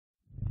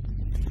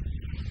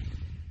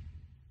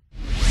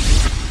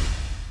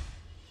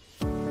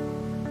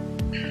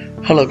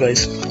Hello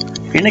guys,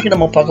 இன்னைக்கு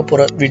நம்ம பார்க்க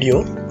போற வீடியோ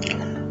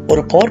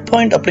ஒரு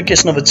PowerPoint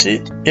அப்ளிகேஷனை வச்சு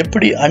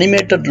எப்படி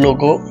அனிமேட்டட்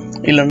லோகோ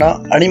இல்லனா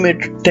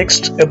அனிமேட்டட்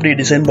டெக்ஸ்ட் எப்படி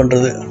டிசைன்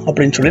பண்றது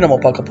அப்படினு சொல்லி நம்ம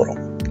பார்க்க போறோம்.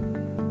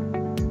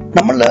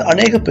 நம்மள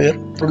अनेक பேர்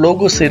ஒரு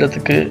லோகோ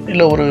செய்யிறதுக்கு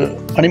இல்ல ஒரு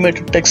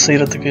அனிமேட்டட் டெக்ஸ்ட்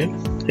செய்யிறதுக்கு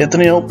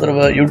எத்தனையோ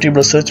தடவை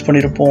YouTubeல சர்ச்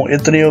பண்ணிருப்போம்,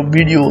 எத்தனையோ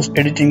வீடியோஸ்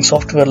எடிட்டிங்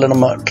சாஃப்ட்வேர்ல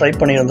நம்ம ட்ரை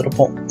பண்ணி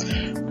இருந்திருப்போம்.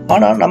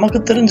 ஆனா நமக்கு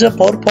தெரிஞ்ச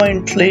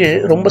PowerPointலயே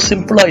ரொம்ப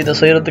சிம்பிளா இத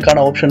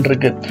செய்யிறதுக்கான ஆப்ஷன்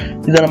இருக்கு.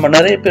 இத நம்ம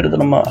நிறைய பேர் இத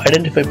நம்ம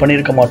ஐடென்டிஃபை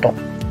பண்ணிருக்க மாட்டோம்.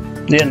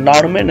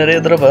 நானுமே நிறைய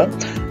தடவை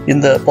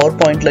இந்த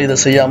PowerPointல இத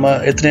செய்யாம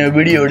எத்தனையோ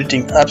வீடியோ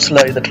எடிட்டிங்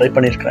ஆப்ஸ்ல இத ட்ரை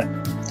பண்ணிருக்கேன்.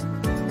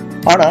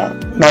 ஆனா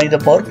நான் இத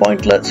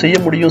PowerPointல செய்ய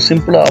முடியும்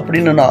சிம்பிளா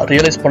அப்படினு நான்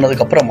ரியலைஸ்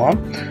பண்ணதுக்கு அப்புறமா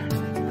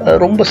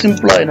ரொம்ப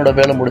சிம்பிளா என்னோட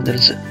வேலை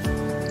முடிஞ்சிருச்சு.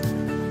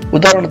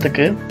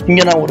 உதாரணத்துக்கு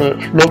இங்க நான் ஒரு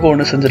லோகோ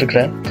ஒன்னு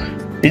செஞ்சிருக்கேன்.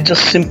 It's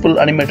just simple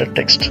animated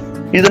text.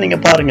 இத நீங்க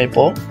பாருங்க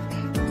இப்போ.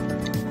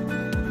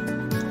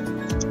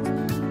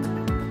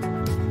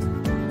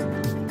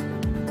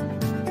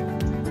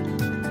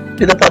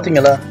 இத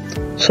பாத்தீங்களா?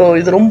 சோ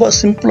இது ரொம்ப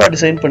சிம்பிளா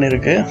டிசைன்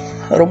பண்ணிருக்கு.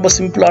 ரொம்ப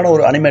சிம்பிளான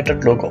ஒரு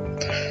அனிமேட்டட் லோகோ.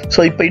 சோ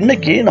இப்போ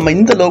இன்னைக்கு நம்ம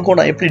இந்த லோகோ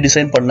நான் எப்படி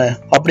டிசைன் பண்ணேன்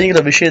அப்படிங்கற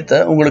விஷயத்தை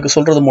உங்களுக்கு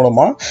சொல்றது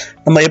மூலமா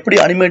நம்ம எப்படி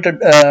animated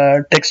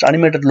text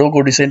animated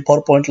logo design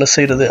PowerPointல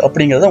செய்யறது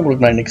அப்படிங்கறத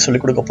உங்களுக்கு நான் இன்னைக்கு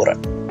சொல்லி கொடுக்க போறேன்.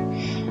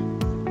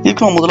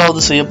 இதுக்கு நான்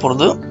முதலாவது செய்ய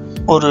போறது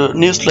ஒரு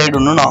நியூ ஸ்லைடு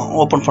ஒன்னு நான்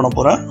ஓபன் பண்ண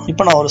போறேன்.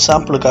 இப்போ நான் ஒரு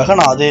சாம்பிளுக்காக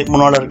நான் அதே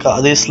முன்னால இருக்க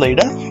அதே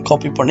ஸ்லைடை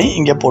காப்பி பண்ணி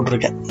இங்க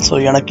போட்டுருக்கேன். சோ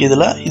எனக்கு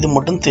இதுல இது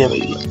மட்டும்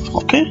தேவையில்லை.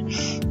 ஓகே,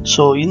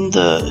 சோ இந்த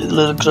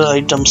இதுல இருக்கிற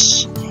ஐட்டம்ஸ்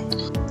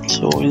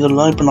சோ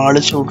இதெல்லாம் இப்போ நான்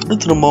அழிச்சு விட்டுட்டு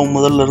திரும்பவும்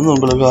முதல்ல இருந்து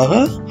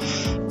உங்களுக்காக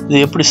இது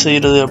எப்படி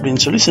செய்யறது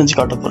அப்படின்னு சொல்லி செஞ்சு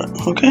காட்ட போறேன்.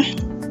 ஓகே,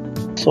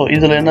 சோ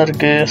இதுல என்ன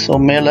இருக்கு? சோ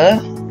மேல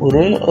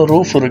ஒரு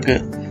ரூஃப் இருக்கு.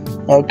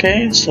 ஓகே,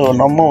 சோ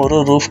நம்ம ஒரு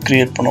ரூஃப்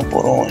கிரியேட் பண்ண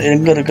போறோம்.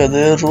 எங்க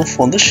இருக்குது? ரூஃப்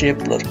வந்து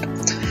ஷேப்ல இருக்கு.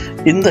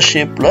 இந்த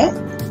ஷேப்ல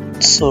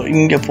சோ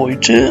இங்க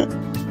போயிட்டு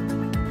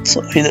சோ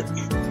இது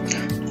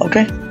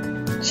ஓகே,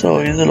 சோ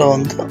இதுல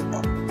வந்து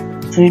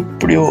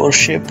இப்படி ஒரு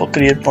ஷேப்பை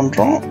கிரியேட்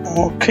பண்றோம்.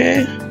 ஓகே,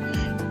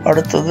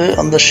 அடுத்தது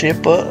அந்த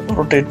ஷேப்பை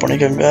ரொட்டேட்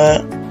பண்ணிக்கோங்க.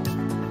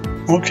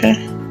 Okay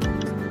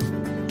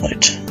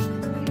right.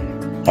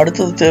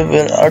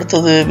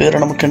 அடுத்தது வேற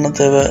நமக்கு என்ன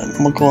தேவை?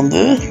 நமக்கு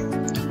வந்து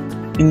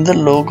இந்த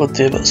லோகோ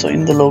தேவை. ஸோ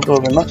இந்த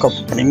லோகோ வேணா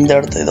காப்பி பண்ணி இந்த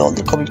இடத்த இதை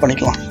வந்து காப்பி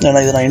பண்ணிக்கலாம். ஏன்னா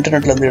இதை நான்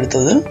இன்டர்நெட்ல இருந்து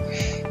எடுத்தது.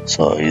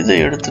 ஸோ இதை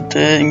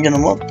எடுத்துட்டு இங்க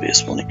நம்ம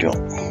பேஸ்ட்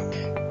பண்ணிக்குவோம்.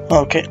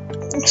 ஓகே,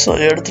 ஸோ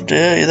எடுத்துட்டு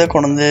இதை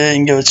கொண்டு வந்து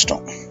இங்க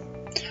வச்சிட்டோம்.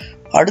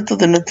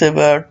 அடுத்தது என்ன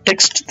தேவை?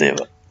 டெக்ஸ்ட்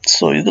தேவை.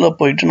 ஸோ இதுல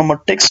போயிட்டு நம்ம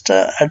டெக்ஸ்ட்டை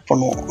ஆட்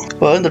பண்ணுவோம்.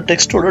 இப்போ இந்த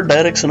டெக்ஸ்டோட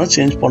டைரக்ஷனை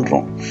சேஞ்ச்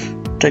பண்றோம்.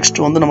 டெக்ஸ்ட்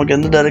வந்து நமக்கு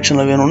எந்த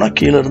டைரக்ஷன்ல வேணும்னா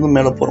கீழே இருந்து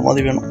மேலே போற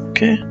மாதிரி வேணும்.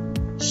 ஓகே,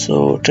 ஸோ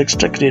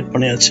டெக்ஸ்ட்டை கிரியேட்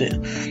பண்ணியாச்சு.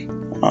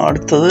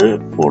 அடுத்தது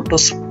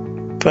போட்டோஸ்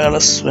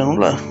பேலஸ்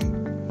வேணும்ல.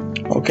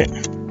 Okay,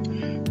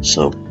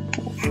 so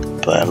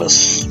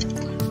palace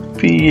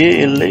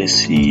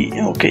PALACE.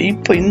 Okay,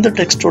 இப்போ இந்த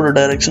டெக்ஸ்டோட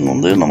டைரக்ஷன்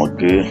வந்து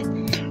நமக்கு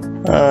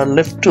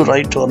லெஃப்ட் டு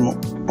ரைட் வரணும்.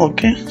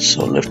 Okay,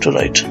 so left to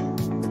right.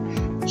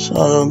 So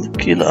அதை வந்து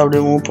கீழே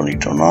அப்படியே மூவ்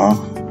பண்ணிட்டோம்னா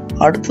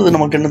அடுத்தது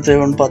நமக்கு என்ன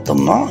தேவைன்னு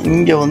பார்த்தோம்னா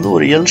இங்கே வந்து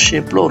ஒரு எல்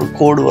ஷேப்பில் ஒரு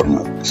கோடு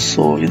வரணும்.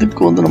 ஸோ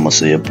இதுக்கு வந்து நம்ம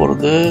செய்ய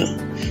போகிறது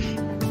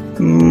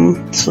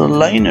ஸோ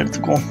லைன்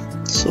எடுத்துக்குவோம்.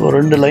 ஸோ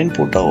 2 லைன்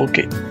போட்டால்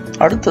ஓகே.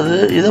 அடுத்தது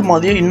இதை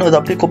மாதிரியே இன்னும் இதை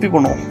அப்படியே காப்பி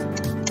பண்ணுவோம்.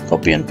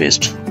 Copy and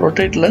paste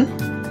ரொட்டேட்டில்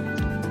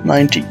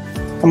 90.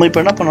 நம்ம இப்போ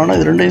என்ன பண்ணோம்னா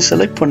இது ரெண்டையும்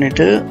செலக்ட்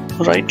பண்ணிவிட்டு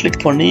ரைட் கிளிக்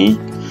பண்ணி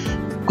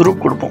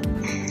குரூப் கொடுப்போம்.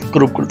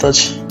 குரூப்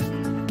கொடுத்தாச்சு.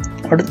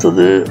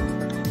 அடுத்தது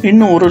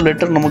இன்னும் ஒரு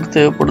லெட்டர் நமக்கு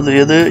தேவைப்படுது.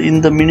 எது?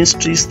 இந்த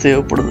மினிஸ்ட்ரிஸ்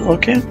தேவைப்படுது.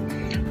 ஓகே,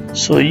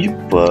 ஸோ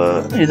இப்போ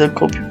இதை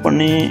காப்பி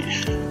பண்ணி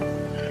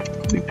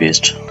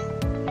பேஸ்ட்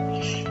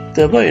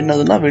தேவை.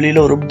 என்னதுன்னா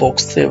வெளியில் ஒரு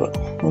பாக்ஸ் தேவை.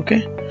 Okay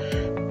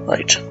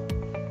right.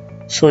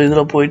 ஸோ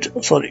இதில் போயிட்டு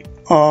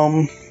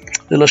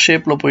இதில்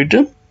ஷேப்பில்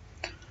போயிட்டு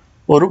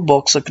ஒரு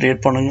பாக்ஸை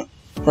க்ரியேட் பண்ணுங்க.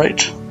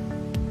 ரைட்.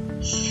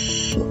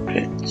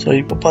 ஓகே, ஸோ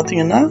இப்போ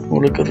பார்த்தீங்கன்னா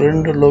உங்களுக்கு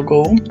 2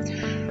 லோகோவும்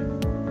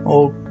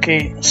okay.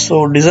 So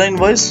design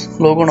wise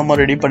logo நம்ம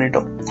ரெடி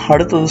பண்ணிட்டோம்.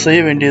 அடுத்தது செய்ய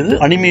வேண்டியது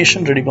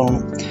அனிமேஷன் ரெடி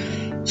பண்ணணும்.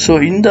 ஸோ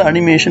இந்த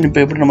அனிமேஷன்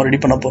இப்போ எப்படி நம்ம ரெடி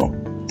பண்ண போகிறோம்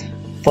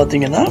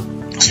பார்த்தீங்கன்னா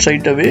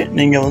ஸ்ட்ரைட்டாகவே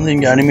நீங்கள் வந்து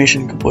இங்கே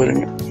அனிமேஷனுக்கு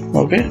போயிருங்க.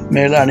 ஓகே,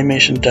 மேலே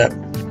அனிமேஷன் டேப்.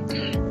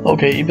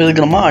 ஓகே, இப்போ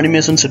இதுக்கு நம்ம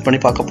அனிமேஷன் செட்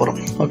பண்ணி பார்க்க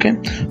போகிறோம். ஓகே,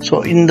 ஸோ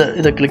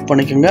இதை கிளிக்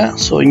பண்ணிக்கோங்க.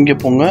 ஸோ இங்கே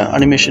போங்க,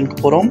 அனிமேஷனுக்கு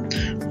போகிறோம்.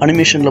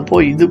 அனிமேஷனில்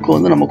போய் இதுக்கு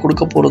வந்து நம்ம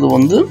கொடுக்க போகிறது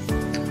வந்து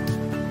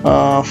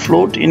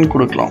ஃப்ளோட் இன்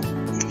கொடுக்கலாம்.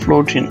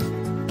 ஃப்ளோட் இன்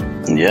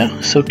இங்கே.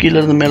 ஸோ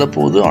கீழேருந்து மேலே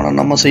போகுது. ஆனால்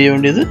நம்ம செய்ய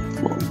வேண்டியது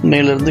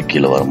மேலேருந்து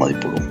கீழே வர மாதிரி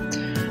போகும்.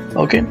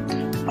 ஓகே,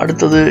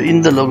 அடுத்தது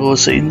இந்த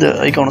லோகோஸை இந்த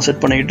ஐக்கானை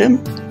செட் பண்ணிக்கிட்டு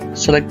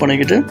செலக்ட்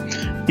பண்ணிக்கிட்டு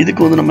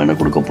இதுக்கு வந்து நம்ம என்ன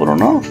கொடுக்க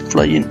போகிறோம்னா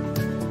ஃப்ளைஇன்.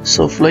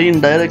 ஸோ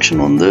ஃப்ளைஇன்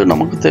டைரக்ஷன் வந்து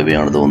நமக்கு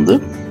தேவையானது வந்து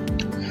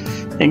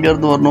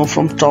எங்கேருந்து வரணும்?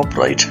 ஃப்ரம் டாப்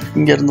ரைட்,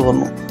 இங்கேருந்து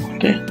வரணும்.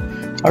 ஓகே,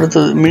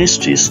 அடுத்தது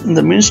மினிஸ்ட்ரிஸ்.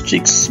 இந்த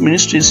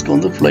மினிஸ்ட்ரிஸ்க்கு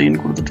வந்து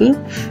ஃப்ளைஇன் கொடுத்துட்டு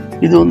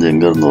இது வந்து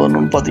எங்கேருந்து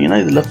வரணும்னு பார்த்தீங்கன்னா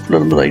இது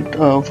லெஃப்ட்லேருந்து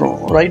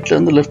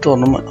ரைட்லேருந்து லெஃப்ட்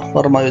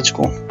வர மாதிரி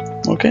வச்சுக்குவோம்.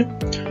 Okay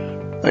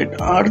right.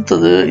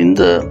 அடுத்தது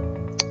இந்த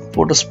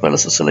போட்டோஸ்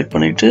பேலஸை செலக்ட்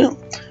பண்ணிவிட்டு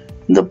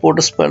இந்த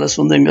போர்ட்டஸ் பேலஸ்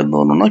வந்து எங்கேருந்து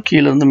வரணும்னா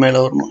கீழேருந்து மேலே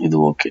வரணும். இது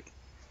ஓகே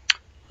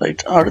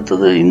ரைட்.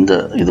 அடுத்தது இந்த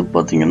இது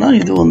பார்த்தீங்கன்னா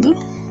இது வந்து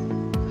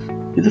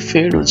இது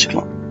ஃபேடு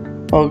வச்சுக்கலாம்.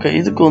 ஓகே,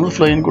 இதுக்கு வந்து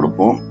ஃப்ளைன்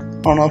கொடுப்போம்.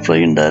 ஆனால்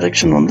ஃப்ளைன்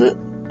டைரெக்ஷன் வந்து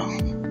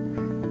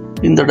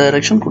இந்த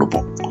டைரெக்ஷன்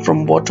கொடுப்போம்,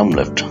 from bottom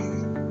left.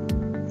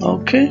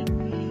 Okay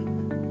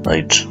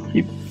right.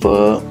 இப்போ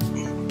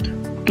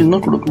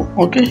இன்னும் கொடுக்கணும்.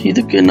 ஓகே,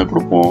 இதுக்கு என்ன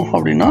கொடுப்போம்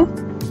அப்படின்னா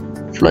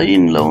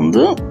ஃப்ளைனில்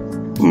வந்து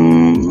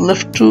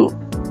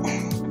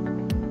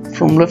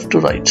from left to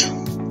right.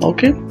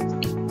 Okay,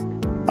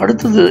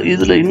 அடுத்தது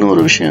இதில்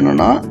இன்னொரு விஷயம்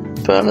என்னென்னா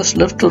பேலஸ்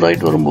லெஃப்ட் டு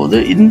ரைட் வரும்போது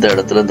இந்த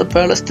இடத்துல இந்த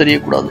பேலஸ்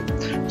தெரியக்கூடாது.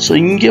 ஸோ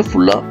இங்கே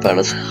ஃபுல்லாக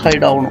பேலஸ்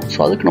ஹைட் ஆகணும். ஸோ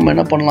அதுக்கு நம்ம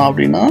என்ன பண்ணலாம்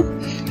அப்படின்னா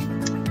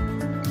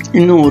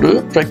இன்னும் ஒரு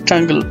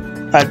ரெக்டாங்கிள்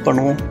ஆட்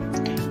பண்ணுவோம்.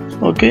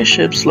 ஓகே,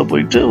 ஷேப்ஸில்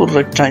போயிட்டு ஒரு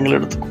ரெக்டாங்கிள்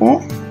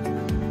எடுத்துக்குவோம்.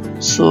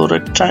 ஸோ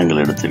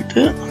ரெக்டாங்கிள்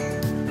எடுத்துக்கிட்டு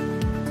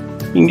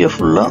இங்கே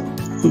ஃபுல்லாக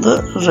இந்த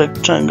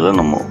ரெக்டாங்கிளை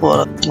நம்ம வர.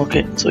 ஓகே,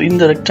 ஸோ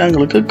இந்த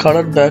ரெக்டாங்கிளுக்கு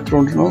கலர்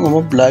பேக்ரவுண்ட்னு நம்ம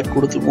பிளாக்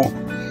கொடுத்துக்குவோம்.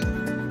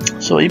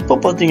 ஸோ இப்போ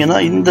பார்த்தீங்கன்னா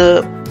இந்த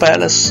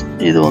பேலஸ்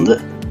இது வந்து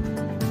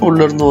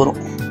உள்ளேருந்து வரும்.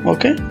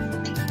 Okay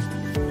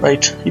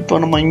right. இப்போ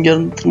நம்ம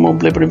இங்கேருந்து திரும்ப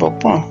ப்ளே பண்ணி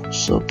பார்ப்போம்.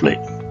 So play.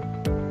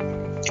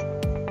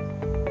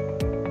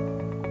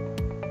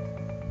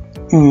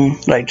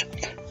 ரைட்.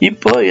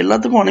 இப்போ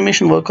எல்லாத்துக்கும்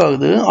அனிமேஷன் ஒர்க்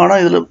ஆகுது.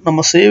 ஆனால் இதில்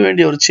நம்ம செய்ய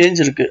வேண்டிய ஒரு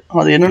சேஞ்ச் இருக்குது.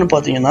 அது என்னென்னு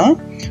பார்த்தீங்கன்னா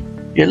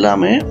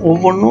எல்லாமே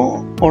ஒவ்வொன்றும்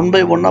 1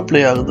 by 1 ப்ளே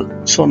ஆகுது.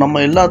 ஸோ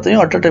நம்ம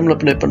எல்லாத்தையும் அட் அ டைமில்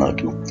ப்ளே பண்ண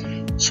வைக்கணும்.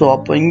 ஸோ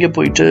அப்போ இங்கே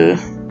போயிட்டு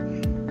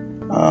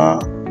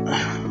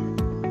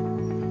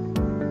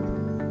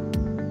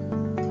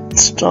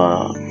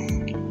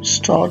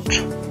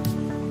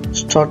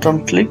ஸ்டார்ட்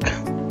ஆன் கிளிக்.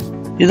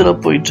 இதில்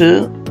போயிட்டு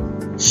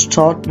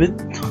ஸ்டார்ட்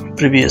வித்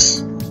ப்ரீவியஸ்.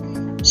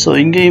 ஸோ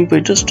இங்கேயும்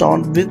போயிட்டு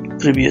ஸ்டார்ட் வித்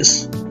ப்ரீவியஸ்.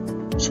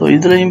 ஸோ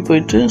இதுலேயும்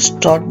போயிட்டு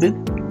ஸ்டார்ட்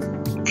வித்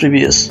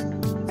ப்ரீவியஸ்.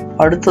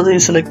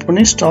 அடுத்ததையும் செலக்ட்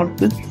பண்ணி ஸ்டார்ட்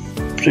வித்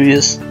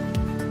ப்ரீவியஸ்.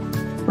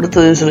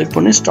 அடுத்ததையும் செலக்ட்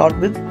பண்ணி ஸ்டார்ட்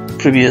வித்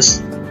ப்ரீவியஸ்.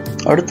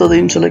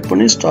 அடுத்ததையும் செலக்ட்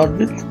பண்ணி start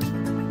with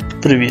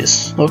previous.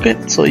 Okay,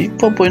 so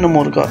இப்போ போய்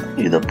நம்ம இருக்கா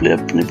இதை ப்ளே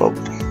பண்ணி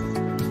பார்ப்போம்.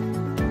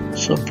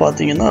 ஸோ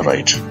பார்த்தீங்கன்னா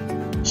ரைட்.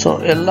 ஸோ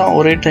எல்லாம்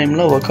ஒரே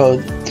டைமில் ஒர்க்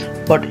ஆகுது.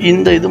 பட்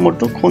இந்த இது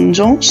மட்டும்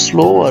கொஞ்சம்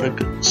ஸ்லோவாக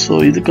இருக்குது. ஸோ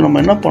இதுக்கு நம்ம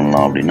என்ன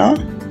பண்ணலாம் அப்படின்னா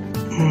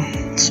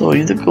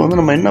இதுக்கு வந்து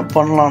நம்ம என்ன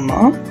பண்ணலாம்னா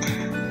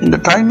இந்த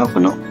டைமை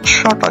கொஞ்சம்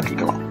ஷார்ட்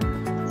ஆக்கிக்கலாம்.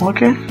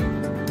 ஓகே,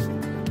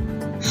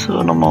 ஸோ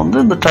நம்ம வந்து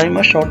இந்த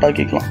டைமை ஷார்ட்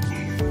ஆக்கிக்கலாம்.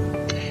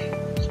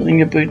 ஸோ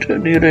இங்கே போயிட்டு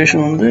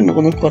டியூரேஷன் வந்து இன்னும்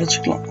கொஞ்சம்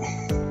குறைச்சிக்கலாம்.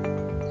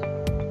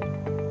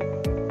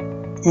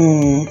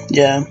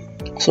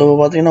 ஸோ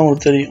பார்த்தீங்கன்னா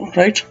உங்களுக்கு தெரியும்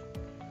ரைட்.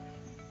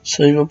 ஸோ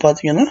இப்போ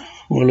பார்த்தீங்கன்னா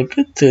உங்களுக்கு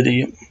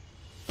தெரியும்.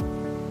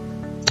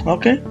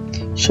 ஓகே,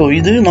 ஸோ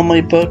இது நம்ம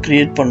இப்போ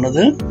கிரியேட்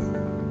பண்ணது.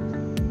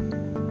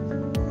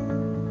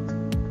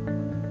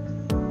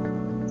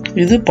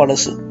 இது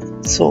பழசு.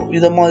 ஸோ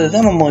இதை மாதிரி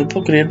தான் நம்ம இப்போ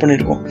கிரியேட்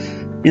பண்ணியிருக்கோம்.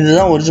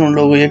 இதுதான் ஒரிஜினல்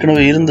லோகோ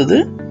ஏற்கனவே இருந்தது.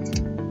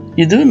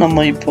 இது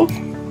நம்ம இப்போ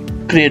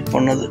கிரியேட்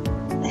பண்ணது.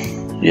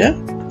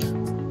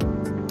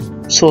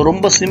 ஸோ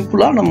ரொம்ப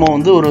சிம்பிளாக நம்ம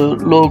வந்து ஒரு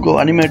லோகோ,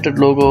 அனிமேட்டட்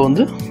லோகோ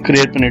வந்து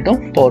கிரியேட் பண்ணிட்டோம்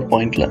பவர்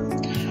பாயிண்டில்.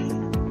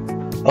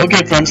 ஓகே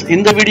ஃப்ரெண்ட்ஸ்,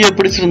 இந்த வீடியோ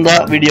பிடிச்சிருந்தா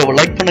வீடியோவை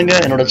லைக் பண்ணுங்க,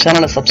 என்னோட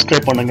சேனலை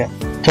சப்ஸ்கிரைப் பண்ணுங்க.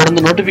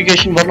 தொடர்ந்து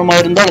நோட்டிஃபிகேஷன் வரணுமா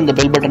இருந்தால் இந்த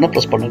பெல் பட்டனை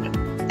ப்ரெஸ் பண்ணுங்க.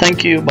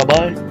 தேங்க்யூ,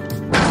 பாய்.